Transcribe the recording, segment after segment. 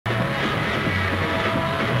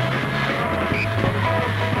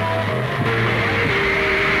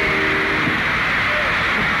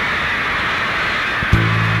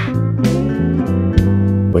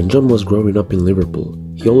When John was growing up in Liverpool,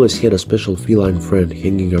 he always had a special feline friend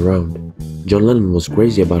hanging around. John Lennon was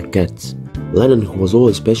crazy about cats. Lennon, who was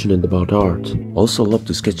always passionate about art, also loved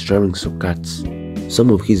to sketch drawings of cats. Some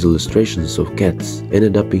of his illustrations of cats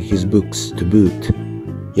ended up in his books to boot.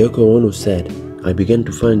 Yoko Ono said, "I began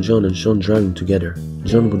to find John and Sean drawing together.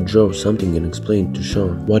 John would draw something and explain to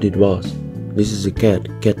Sean what it was. This is a cat,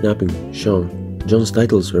 catnapping, Sean." John's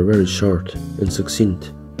titles were very short and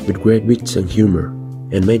succinct, with great wits and humor,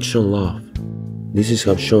 and made Sean laugh. This is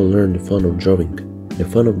how Sean learned the fun of drawing, the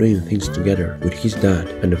fun of doing things together with his dad,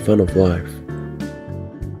 and the fun of life.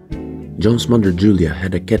 John's mother Julia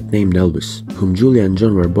had a cat named Elvis, whom Julia and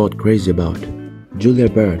John were both crazy about. Julia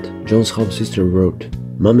Barrett, John's half-sister, wrote,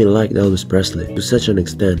 "Mommy liked Elvis Presley to such an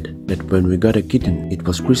extent that when we got a kitten, it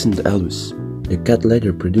was christened Elvis. The cat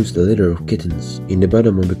later produced a litter of kittens in the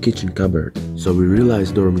bottom of the kitchen cupboard, so we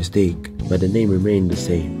realized our mistake, but the name remained the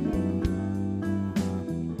same."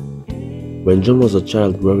 When John was a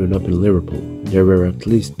child growing up in Liverpool, there were at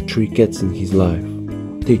least 3 cats in his life.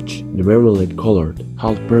 Titch, the marmalade-colored,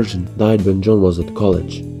 half-Persian, died when John was at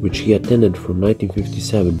college, which he attended from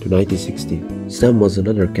 1957 to 1960. Sam was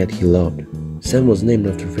another cat he loved. Sam was named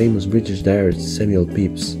after famous British diarist Samuel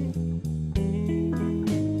Pepys.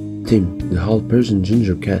 Tim, the half-Persian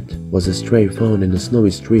ginger cat, was a stray found in a snowy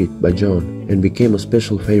street by John and became a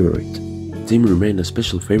special favorite. Tim remained a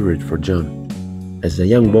special favorite for John. As a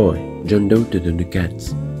young boy, John doted on the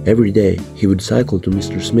cats. Every day, he would cycle to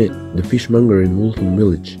Mr. Smith, the fishmonger in Woolton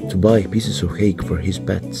Village, to buy pieces of hake for his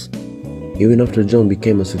pets. Even after John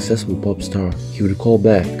became a successful pop star, he would call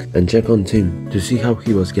back and check on Tim to see how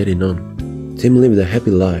he was getting on. Tim lived a happy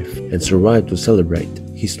life and survived to celebrate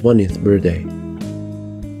his 20th birthday.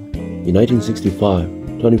 In 1965,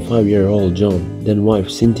 25-year-old John, then wife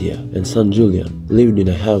Cynthia and son Julian lived in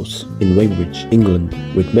a house in Weybridge, England,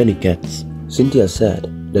 with many cats. Cynthia said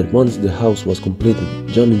that once the house was completed,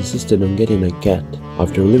 John insisted on getting a cat.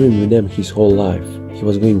 After living with them his whole life, he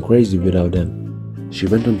was going crazy without them. She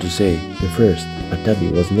went on to say, the first, a tabby,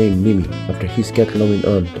 was named Mimi after his cat-loving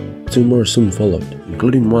aunt. 2 more soon followed,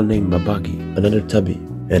 including one named Babaki, another tabby,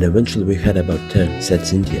 and eventually we had about 10, said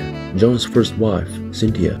Cynthia. John's first wife,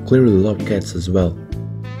 Cynthia, clearly loved cats as well.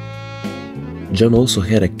 John also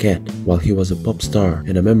had a cat while he was a pop star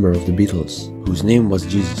and a member of the Beatles, whose name was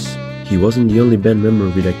Jesus. He wasn't the only band member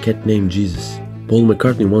with a cat named Jesus. Paul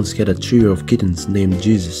McCartney once had a trio of kittens named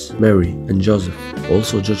Jesus, Mary, and Joseph.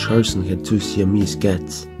 Also, George Harrison had 2 Siamese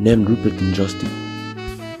cats, named Rupert and Justy.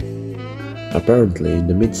 Apparently, in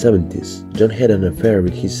the mid-70s, John had an affair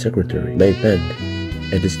with his secretary, May Pend.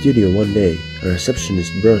 At the studio one day, a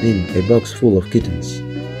receptionist brought in a box full of kittens.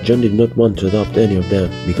 John did not want to adopt any of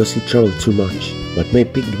them because he traveled too much, but May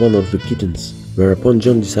picked one of the kittens, whereupon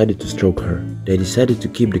John decided to stroke her. They decided to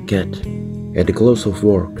keep the cat. At the close of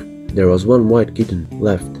work, there was one white kitten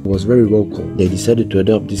left who was very vocal. They decided to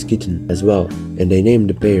adopt this kitten as well, and they named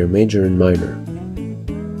the pair Major and Minor.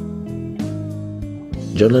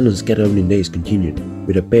 John Lennon's cat owning days continued,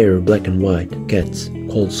 with a pair of black and white cats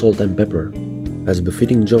called Salt and Pepper. As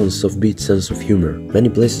befitting John's offbeat sense of humor, many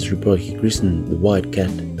places report he christened the white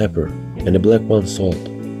cat Pepper and the black one Salt.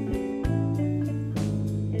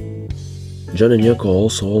 John and Yoko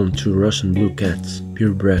also owned 2 Russian blue cats,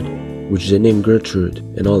 purebred, which they named Gertrude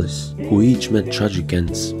and Alice, who each met tragic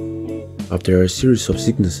ends. After a series of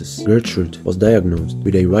sicknesses, Gertrude was diagnosed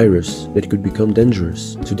with a virus that could become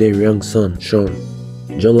dangerous to their young son, Sean.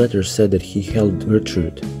 John later said that he held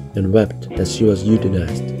Gertrude and wept as she was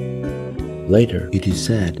euthanized. Later, it is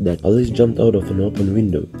said that Alice jumped out of an open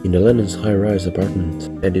window in the Lennon's high-rise apartment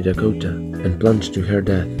at the Dakota and plunged to her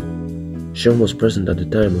death. Sean was present at the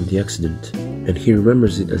time of the accident, and he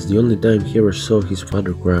remembers it as the only time he ever saw his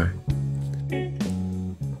father cry.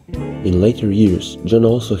 In later years, John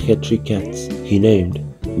also had 3 cats he named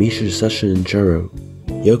Misha, Sasha and Charo.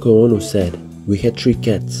 Yoko Ono said, "We had 3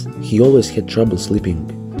 cats. He always had trouble sleeping,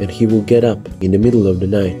 and he would get up in the middle of the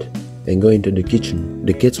night and go into the kitchen.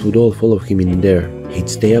 The cats would all follow him in there. He'd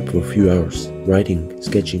stay up for a few hours, writing,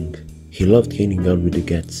 sketching. He loved hanging out with the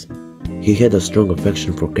cats." He had a strong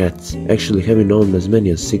affection for cats, actually having owned as many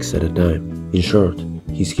as 6 at a time. In short,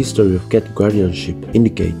 his history of cat guardianship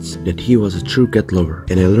indicates that he was a true cat lover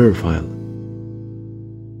and a lurophile.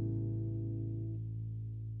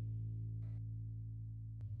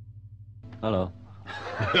 Hello.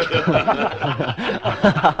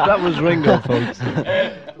 That was Ringo, folks.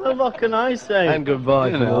 Well, what can I say? And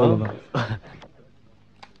goodbye from all of us.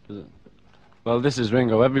 Well, this is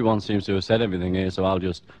Ringo. Everyone seems to have said everything here, so I'll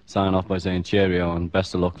just sign off by saying cheerio and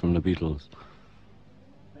best of luck from the Beatles.